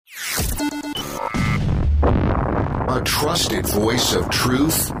a trusted voice of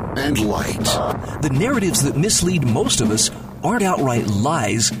truth and light. The narratives that mislead most of us aren't outright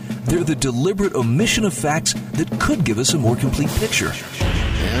lies. They're the deliberate omission of facts that could give us a more complete picture.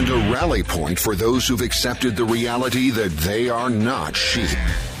 And a rally point for those who've accepted the reality that they are not sheep.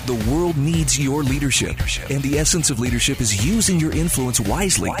 The world needs your leadership, and the essence of leadership is using your influence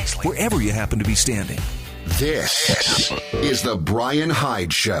wisely wherever you happen to be standing. This is the Brian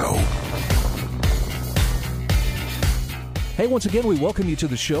Hyde Show. Hey, once again, we welcome you to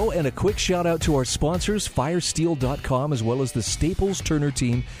the show, and a quick shout out to our sponsors, FireSteel.com, as well as the Staples Turner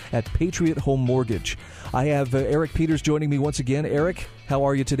team at Patriot Home Mortgage. I have Eric Peters joining me once again. Eric, how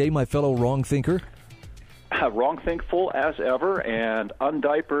are you today, my fellow wrong thinker? Wrong thinkful as ever, and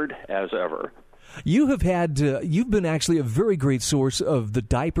undiapered as ever. You have had, you've been actually a very great source of the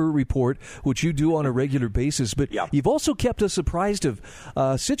diaper report, which you do on a regular basis, but You've also kept us apprised of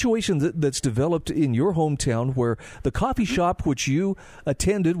a situation that's developed in your hometown where the coffee shop which you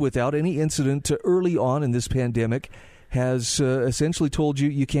attended without any incident early on in this pandemic has essentially told you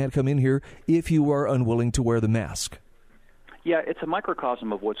you can't come in here if you are unwilling to wear the mask. Yeah, it's a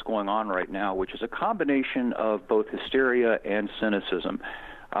microcosm of what's going on right now, which is a combination of both hysteria and cynicism.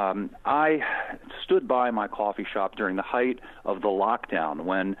 I stood by my coffee shop during the height of the lockdown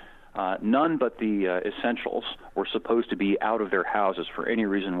when none but the essentials were supposed to be out of their houses for any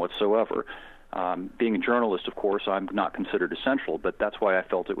reason whatsoever. Being a journalist, of course, I'm not considered essential, but that's why I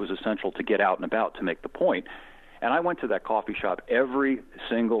felt it was essential to get out and about to make the point. And I went to that coffee shop every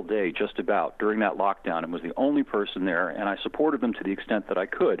single day, just about, during that lockdown, and was the only person there, and I supported them to the extent that I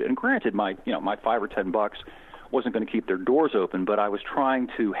could. And granted, my $5 or $10 wasn't going to keep their doors open, but I was trying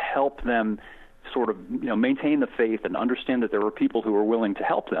to help them sort of, maintain the faith and understand that there were people who were willing to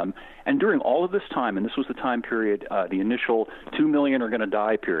help them. And during all of this time, and this was the time period, the initial 2 million are going to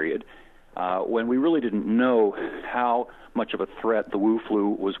die period, when we really didn't know how much of a threat the Wu flu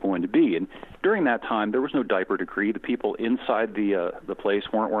was going to be. And during that time, there was no diaper decree. The people inside the place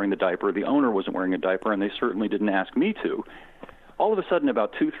weren't wearing the diaper. The owner wasn't wearing a diaper, and they certainly didn't ask me to. All of a sudden,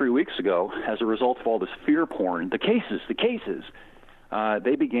 about 2-3 weeks ago, as a result of all this fear porn, the cases,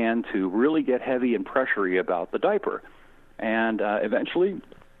 they began to really get heavy and pressury about the diaper. And eventually,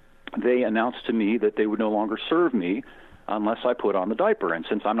 they announced to me that they would no longer serve me unless I put on the diaper. And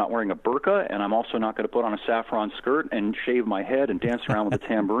since I'm not wearing a burqa, and I'm also not going to put on a saffron skirt and shave my head and dance around with a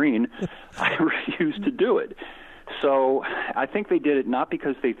tambourine, I refused to do it. So I think they did it not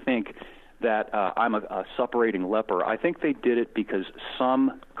because they think that I'm a suppurating leper. I think they did it because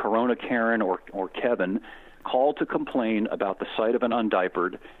some Corona Karen or Kevin called to complain about the sight of an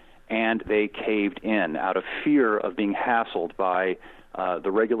undiapered, and they caved in out of fear of being hassled by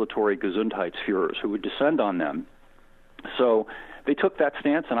the regulatory Gesundheitsführers who would descend on them. So they took that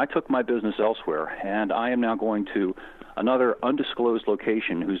stance, and I took my business elsewhere, and I am now going to another undisclosed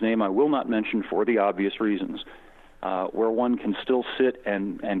location whose name I will not mention for the obvious reasons, where one can still sit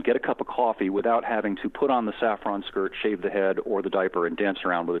and get a cup of coffee without having to put on the saffron skirt, shave the head, or the diaper, and dance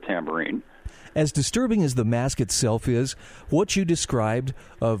around with a tambourine. As disturbing as the mask itself is, what you described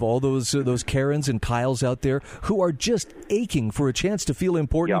of all those Karens and Kyles out there who are just aching for a chance to feel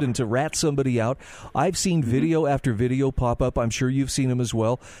important and to rat somebody out. I've seen video after video pop up. I'm sure you've seen them as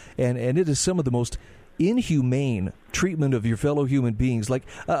well. And it is some of the most inhumane treatment of your fellow human beings, like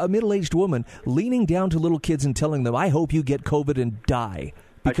a middle-aged woman leaning down to little kids and telling them, I hope you get COVID and die,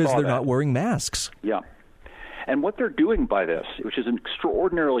 because they're not wearing masks. Yeah. And what they're doing by this, which is an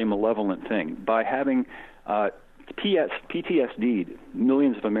extraordinarily malevolent thing, by having PTSD'd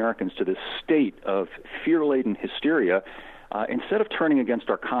millions of Americans to this state of fear-laden hysteria, instead of turning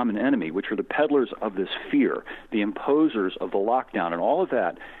against our common enemy, which are the peddlers of this fear, the imposers of the lockdown and all of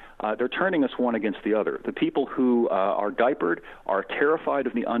that, they're turning us one against the other. The people who are diapered are terrified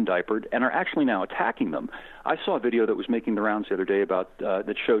of the undiapered and are actually now attacking them. I saw a video that was making the rounds the other day about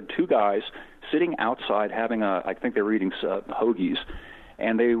that showed two guys sitting outside having I think they were eating hoagies,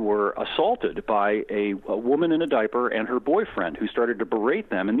 and they were assaulted by a woman in a diaper and her boyfriend who started to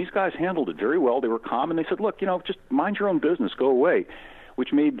berate them, and these guys handled it very well. They were calm, and they said, look, just mind your own business, go away,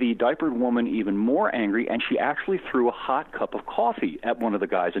 which made the diapered woman even more angry, and she actually threw a hot cup of coffee at one of the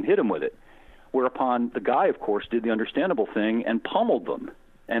guys and hit him with it, whereupon the guy, of course, did the understandable thing and pummeled them.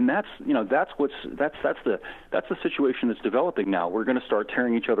 And that's the situation that's developing now. We're going to start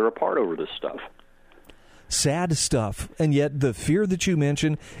tearing each other apart over this stuff. sad stuff. And yet the fear that you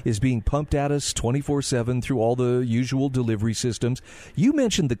mentioned is being pumped at us 24/7 through all the usual delivery systems. You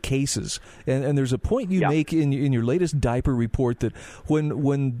mentioned the cases, and there's a point you make in your latest diaper report that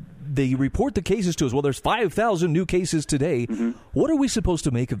when they report the cases to us, well, there's 5,000 new cases today. What are we supposed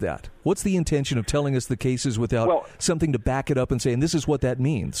to make of that? What's the intention of telling us the cases without something to back it up and saying this is what that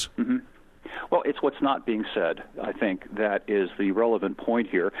means? Well, it's what's not being said, I think, that is the relevant point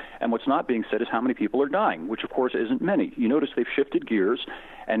here. And what's not being said is how many people are dying, which, of course, isn't many. You notice they've shifted gears,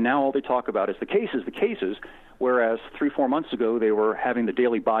 and now all they talk about is the cases, whereas 3-4 months ago they were having the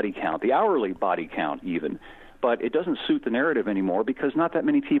daily body count, the hourly body count even. But it doesn't suit the narrative anymore because not that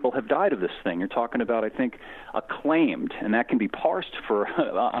many people have died of this thing. You're talking about, I think, acclaimed, and that can be parsed for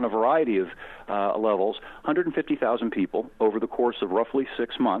on a variety of levels, 150,000 people over the course of roughly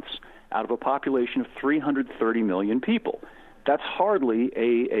 6 months out of a population of 330 million people. That's hardly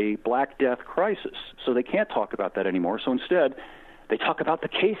a Black Death crisis. So they can't talk about that anymore. So instead, they talk about the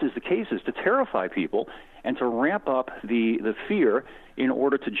cases to terrify people and to ramp up the fear in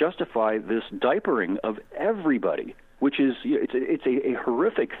order to justify this diapering of everybody, which is it's a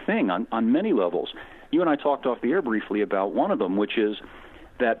horrific thing on many levels. You and I talked off the air briefly about one of them, which is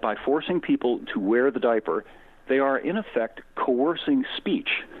that by forcing people to wear the diaper, they are in effect coercing speech,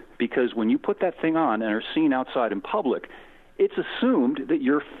 because when you put that thing on and are seen outside in public, it's assumed that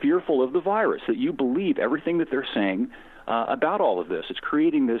you're fearful of the virus, that you believe everything that they're saying about all of this. It's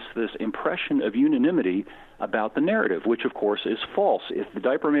creating this impression of unanimity about the narrative, which, of course, is false. If the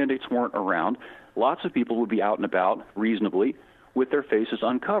diaper mandates weren't around, lots of people would be out and about reasonably with their faces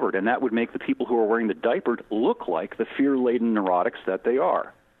uncovered, and that would make the people who are wearing the diaper look like the fear-laden neurotics that they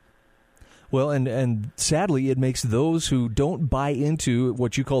are. Well, and sadly, it makes those who don't buy into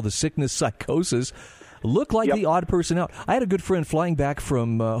what you call the sickness psychosis look like the odd person out. I had a good friend flying back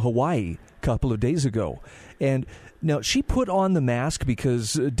from Hawaii a couple of days ago, and now she put on the mask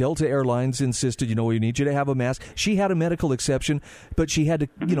because Delta Airlines insisted, we need you to have a mask. She had a medical exception, but she had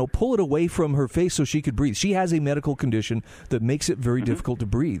to, pull it away from her face so she could breathe. She has a medical condition that makes it very difficult to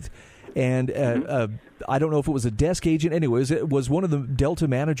breathe. And I don't know if it was a desk agent. Anyways, it was one of the Delta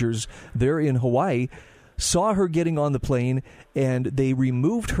managers there in Hawaii, saw her getting on the plane, and they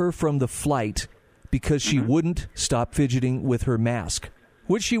removed her from the flight because she wouldn't stop fidgeting with her mask,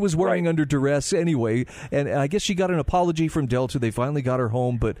 which she was wearing under duress anyway. And I guess she got an apology from Delta. They finally got her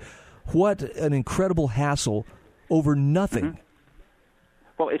home. But what an incredible hassle over nothing.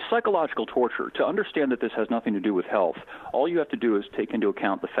 Well, it's psychological torture. To understand that this has nothing to do with health, all you have to do is take into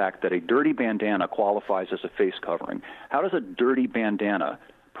account the fact that a dirty bandana qualifies as a face covering. How does a dirty bandana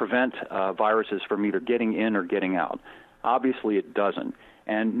prevent viruses from either getting in or getting out? Obviously, it doesn't.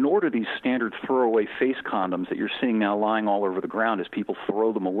 And nor do these standard throwaway face condoms that you're seeing now lying all over the ground as people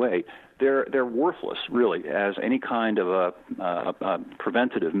throw them away. They're worthless, really, as any kind of a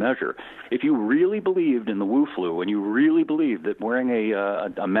preventative measure. If you really believed in the Wu flu and you really believed that wearing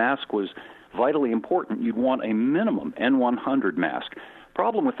a mask was vitally important, you'd want a minimum N100 mask.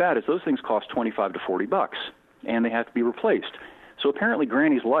 Problem with that is those things cost $25 to $40, and they have to be replaced. So apparently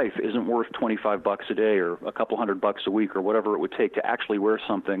Granny's life isn't worth $25 a day or a couple $100 a week or whatever it would take to actually wear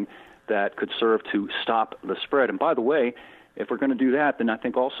something that could serve to stop the spread. And by the way, if we're going to do that, then I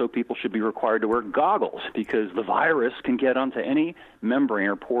think also people should be required to wear goggles because the virus can get onto any membrane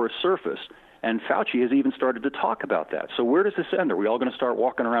or porous surface. And Fauci has even started to talk about that. So where does this end? Are we all going to start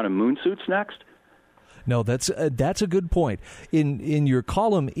walking around in moon suits next? No, that's a good point. In your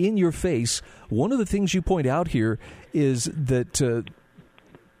column, In Your Face, one of the things you point out here is that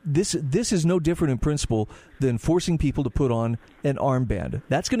this is no different in principle than forcing people to put on an armband.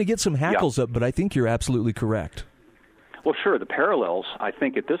 That's going to get some hackles up, but I think you're absolutely correct. Well, sure. The parallels, I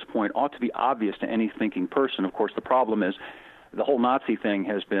think, at this point ought to be obvious to any thinking person. Of course, the problem is the whole Nazi thing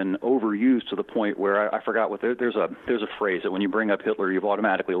has been overused to the point where I forgot what there's a phrase that when you bring up Hitler, you've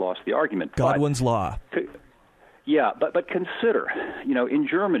automatically lost the argument. Godwin's law. Yeah, but consider, in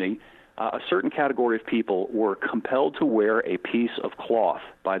Germany, a certain category of people were compelled to wear a piece of cloth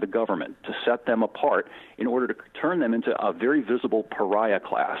by the government to set them apart in order to turn them into a very visible pariah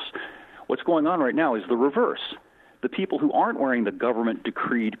class. What's going on right now is the reverse. The people who aren't wearing the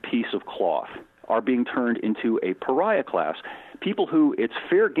government-decreed piece of cloth are being turned into a pariah class, people who it's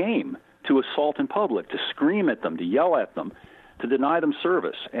fair game to assault in public, to scream at them, to yell at them, to deny them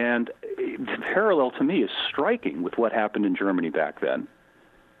service. And the parallel to me is striking with what happened in Germany back then.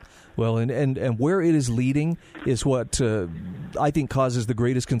 Well, and where it is leading is what I think causes the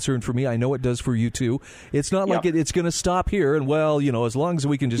greatest concern for me. I know it does for you, too. It's not like it's going to stop here, and, as long as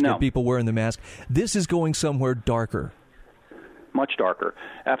we can just get people wearing the mask. This is going somewhere darker. Much darker.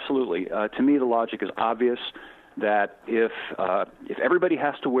 Absolutely. To me, the logic is obvious that if everybody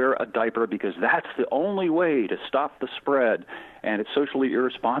has to wear a diaper because that's the only way to stop the spread, and it's socially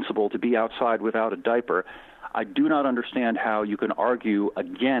irresponsible to be outside without a diaper, I do not understand how you can argue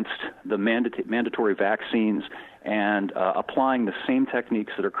against the mandatory vaccines and applying the same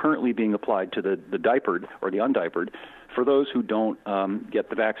techniques that are currently being applied to the diapered or the undiapered for those who don't get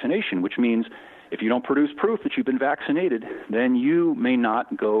the vaccination, which means if you don't produce proof that you've been vaccinated, then you may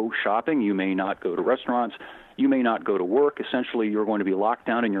not go shopping, you may not go to restaurants, you may not go to work. Essentially, you're going to be locked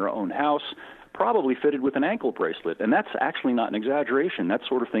down in your own house, probably fitted with an ankle bracelet. And that's actually not an exaggeration. That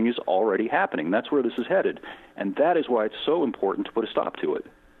sort of thing is already happening. That's where this is headed. And that is why it's so important to put a stop to it.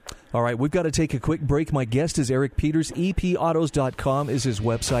 All right, we've got to take a quick break. My guest is Eric Peters. EPAutos.com is his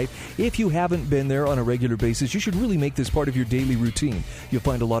website. If you haven't been there on a regular basis, you should really make this part of your daily routine. You'll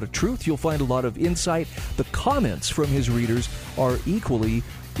find a lot of truth. You'll find a lot of insight. The comments from his readers are equally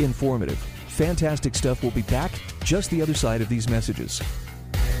informative. Fantastic stuff. We'll be back just the other side of these messages.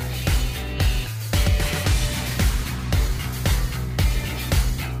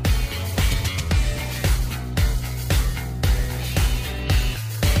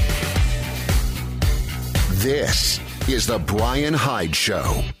 This is The Brian Hyde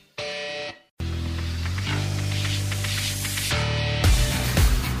Show.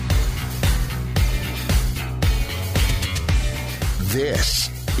 This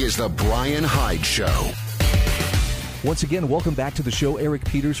is The Brian Hyde Show. Once again, welcome back to the show. Eric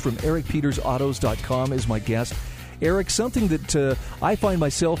Peters from ericpetersautos.com is my guest. Eric, something that I find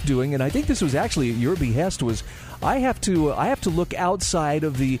myself doing, and I think this was actually at your behest, was I have to look outside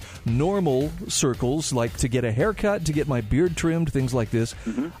of the normal circles, like to get a haircut, to get my beard trimmed, things like this.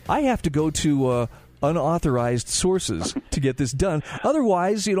 Mm-hmm. I have to go to unauthorized sources to get this done.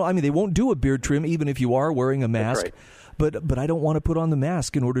 Otherwise, they won't do a beard trim even if you are wearing a mask. That's right. But I don't want to put on the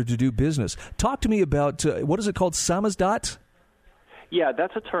mask in order to do business. Talk to me about, what is it called, samizdat? Yeah,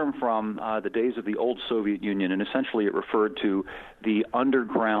 that's a term from the days of the old Soviet Union, and essentially it referred to the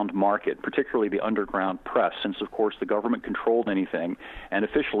underground market, particularly the underground press, since, of course, the government controlled anything, and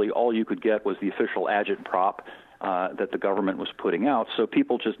officially all you could get was the official agitprop that the government was putting out, so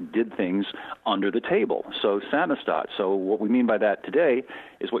people just did things under the table. So samizdat. So what we mean by that today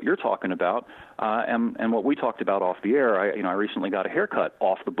is what you're talking about, and what we talked about off the air. I recently got a haircut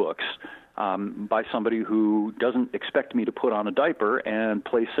off the books by somebody who doesn't expect me to put on a diaper and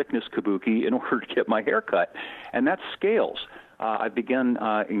play sickness kabuki in order to get my hair cut. And that scales. I've begun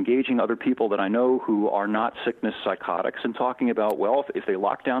engaging other people that I know who are not sickness psychotics and talking about, well, if they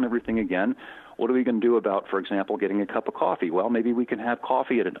lock down everything again, what are we going to do about, for example, getting a cup of coffee? Well, maybe we can have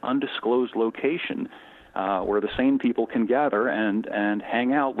coffee at an undisclosed location where the sane people can gather and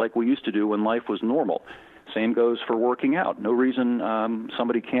hang out like we used to do when life was normal. Same goes for working out. No reason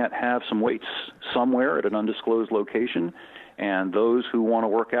somebody can't have some weights somewhere at an undisclosed location, and those who want to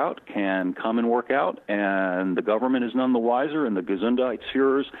work out can come and work out, and the government is none the wiser, and the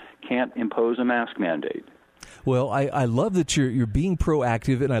Gesundheitsführers can't impose a mask mandate. Well, I love that you're being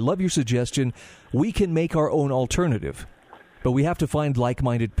proactive, and I love your suggestion. We can make our own alternative, but we have to find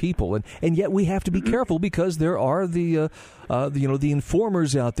like-minded people, and yet we have to be careful because there are the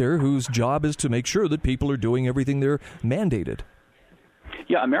informers out there whose job is to make sure that people are doing everything they're mandated.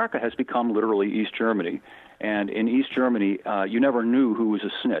 Yeah, America has become literally East Germany. And in East Germany, you never knew who was a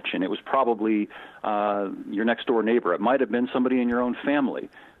snitch, and it was probably your next-door neighbor. It might have been somebody in your own family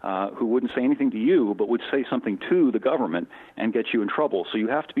who wouldn't say anything to you but would say something to the government and get you in trouble. So you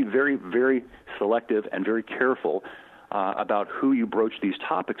have to be very, very selective and very careful about who you broach these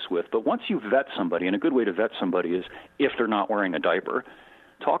topics with. But once you vet somebody, and a good way to vet somebody is if they're not wearing a diaper,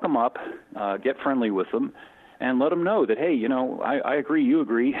 talk them up, get friendly with them, and let them know that, hey, I agree, you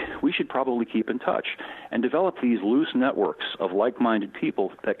agree, we should probably keep in touch and develop these loose networks of like-minded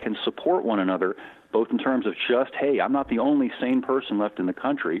people that can support one another, both in terms of just, hey, I'm not the only sane person left in the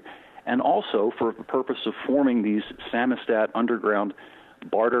country, and also for the purpose of forming these samizdat underground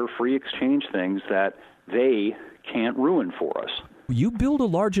barter free exchange things that they can't ruin for us. You build a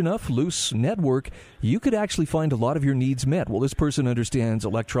large enough loose network, you could actually find a lot of your needs met. Well, this person understands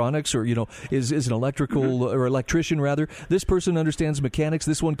electronics, or is an electrical or electrician rather. This person understands mechanics.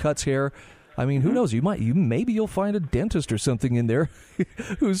 This one cuts hair. I mean, who knows? Maybe you'll find a dentist or something in there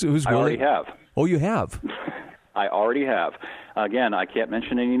who's willing. I already have. Oh, you have. I already have. Again, I can't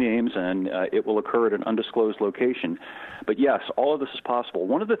mention any names, and it will occur at an undisclosed location. But yes, all of this is possible.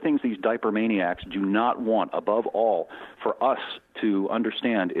 One of the things these diaper maniacs do not want, above all, for us to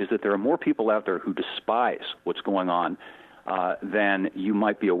understand is that there are more people out there who despise what's going on than you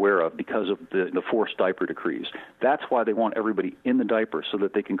might be aware of because of the forced diaper decrees. That's why they want everybody in the diaper, so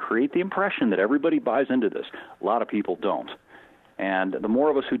that they can create the impression that everybody buys into this. A lot of people don't. And the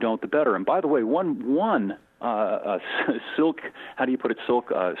more of us who don't, the better. And by the way, one silk, how do you put it,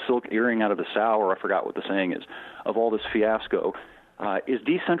 silk earring out of the sow, or I forgot what the saying is, of all this fiasco, is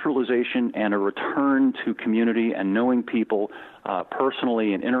decentralization and a return to community and knowing people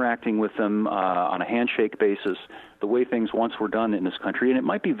personally and interacting with them on a handshake basis, the way things once were done in this country. And it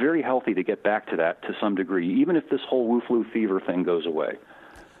might be very healthy to get back to that to some degree, even if this whole Wu-flu fever thing goes away.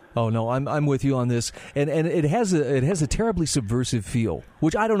 Oh no, I'm with you on this, and it has a terribly subversive feel,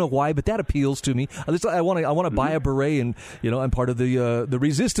 which I don't know why, but that appeals to me. I want to buy a beret, and I'm part of the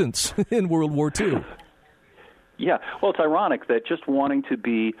resistance in World War II. Yeah, well, it's ironic that just wanting to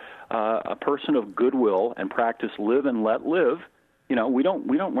be a person of goodwill and practice live and let live.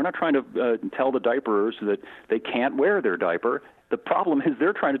 We're not trying to tell the diaperers that they can't wear their diaper. The problem is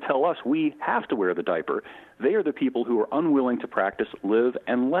they're trying to tell us we have to wear the diaper. They are the people who are unwilling to practice live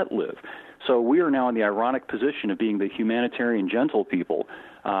and let live. So we are now in the ironic position of being the humanitarian gentle people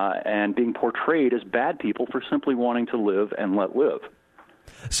and being portrayed as bad people for simply wanting to live and let live.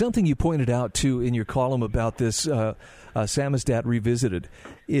 Something you pointed out, too, in your column about this Samizdat Revisited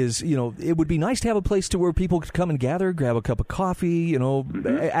is, it would be nice to have a place to where people could come and gather, grab a cup of coffee,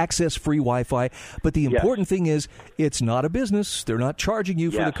 access free Wi-Fi. But the important thing is it's not a business. They're not charging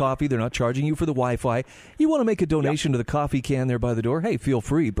you for the coffee. They're not charging you for the Wi-Fi. You want to make a donation to the coffee can there by the door? Hey, feel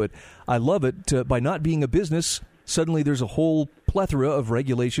free. But I love it. By not being a business, suddenly there's a whole plethora of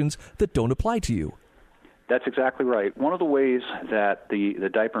regulations that don't apply to you. That's exactly right. One of the ways that the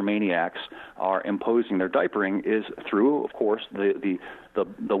diaper maniacs are imposing their diapering is through, of course, the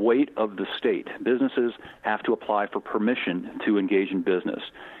weight of the state. Businesses have to apply for permission to engage in business.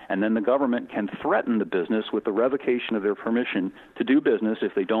 And then the government can threaten the business with the revocation of their permission to do business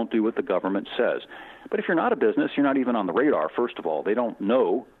if they don't do what the government says. But if you're not a business, you're not even on the radar, first of all. They don't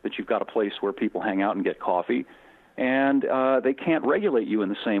know that you've got a place where people hang out and get coffee. And they can't regulate you in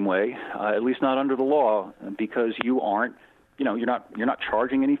the same way, at least not under the law, because you aren't, you're not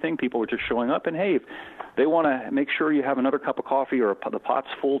charging anything. People are just showing up, and hey, if they want to make sure you have another cup of coffee or the pot's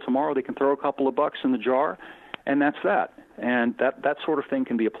full tomorrow, they can throw a couple of bucks in the jar, and that's that. And that sort of thing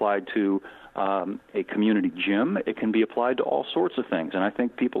can be applied to a community gym. It can be applied to all sorts of things, and I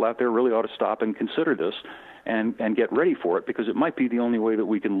think people out there really ought to stop and consider this. And get ready for it, because it might be the only way that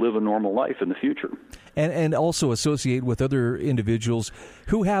we can live a normal life in the future. And also associate with other individuals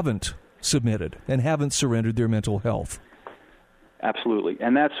who haven't submitted and haven't surrendered their mental health. Absolutely.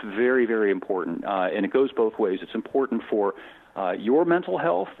 And that's very, very important. And it goes both ways. It's important for your mental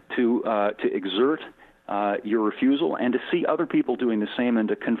health to exert your refusal and to see other people doing the same and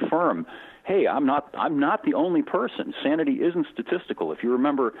to confirm, hey, I'm not the only person. Sanity isn't statistical. If you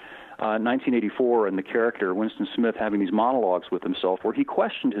remember 1984 and the character Winston Smith having these monologues with himself where he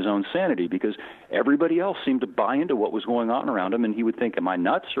questioned his own sanity because everybody else seemed to buy into what was going on around him, and he would think, am I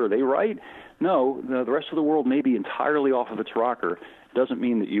nuts? Are they right? No, the rest of the world may be entirely off of its rocker. Doesn't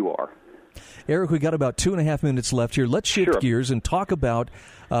mean that you are. Eric, we got about 2.5 minutes left here. Let's shift gears and talk about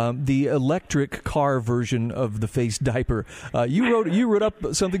the electric car version of the face diaper. You wrote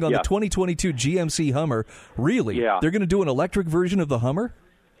up something on the 2022 GMC Hummer. Really? Yeah. They're going to do an electric version of the Hummer?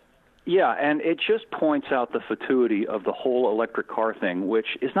 Yeah, and it just points out the fatuity of the whole electric car thing, which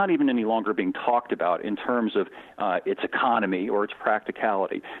is not even any longer being talked about in terms of its economy or its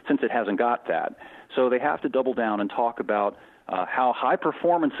practicality, since it hasn't got that. So they have to double down and talk about how high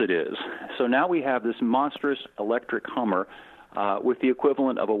performance it is. So now we have this monstrous electric Hummer with the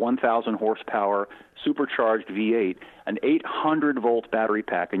equivalent of a 1,000 horsepower supercharged V8, an 800-volt battery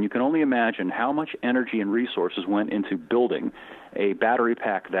pack, and you can only imagine how much energy and resources went into building a battery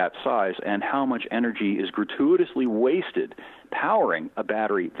pack that size and how much energy is gratuitously wasted powering a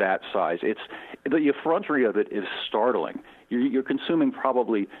battery that size. The effrontery of it is startling. You're consuming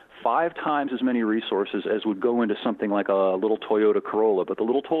probably 5 times as many resources as would go into something like a little Toyota Corolla, but the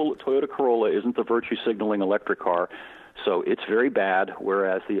little Toyota Corolla isn't the virtue signaling electric car, so it's very bad,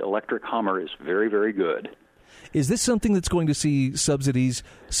 whereas the electric Hummer is very, very good. Is this something that's going to see subsidies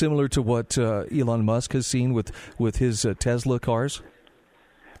similar to what Elon Musk has seen with his Tesla cars?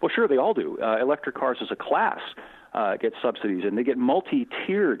 Well, sure, they all do. Electric cars as a class get subsidies, and they get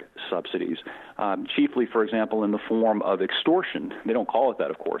multi-tiered subsidies, chiefly, for example, in the form of extortion. They don't call it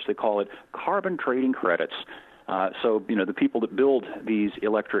that, of course. They call it carbon trading credits. So, the people that build these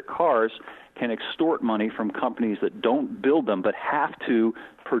electric cars can extort money from companies that don't build them but have to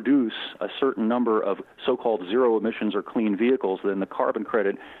produce a certain number of so-called zero emissions or clean vehicles. Then the carbon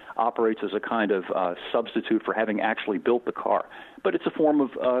credit operates as a kind of substitute for having actually built the car. But it's a form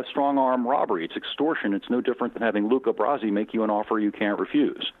of strong-arm robbery. It's extortion. It's no different than having Luca Brasi make you an offer you can't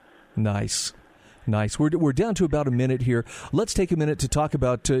refuse. Nice. We're down to about a minute here. Let's take a minute to talk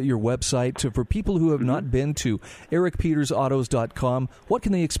about your website. For people who have not been to ericpetersautos.com, what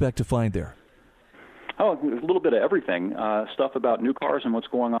can they expect to find there? Oh, a little bit of everything. Stuff about new cars and what's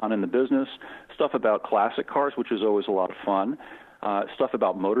going on in the business. Stuff about classic cars, which is always a lot of fun. Stuff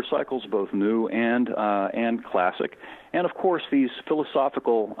about motorcycles, both new and classic. And, of course, these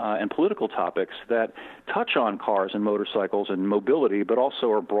philosophical and political topics that touch on cars and motorcycles and mobility, but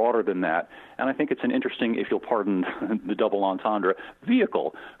also are broader than that. And I think it's an interesting, if you'll pardon the double entendre,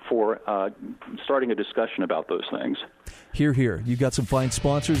 vehicle for starting a discussion about those things. Hear, hear. You got some fine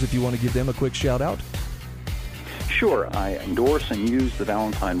sponsors if you want to give them a quick shout-out? Sure. I endorse and use the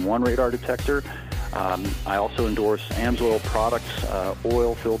Valentine 1 radar detector. I also endorse AMSOIL products,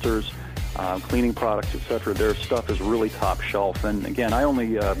 oil filters, cleaning products, etc. Their stuff is really top shelf. And again, I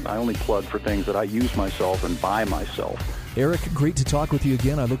only plug for things that I use myself and buy myself. Eric, great to talk with you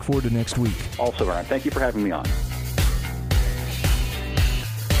again. I look forward to next week. Also, Aaron, thank you for having me on.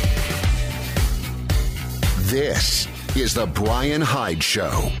 This is the Brian Hyde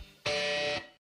Show.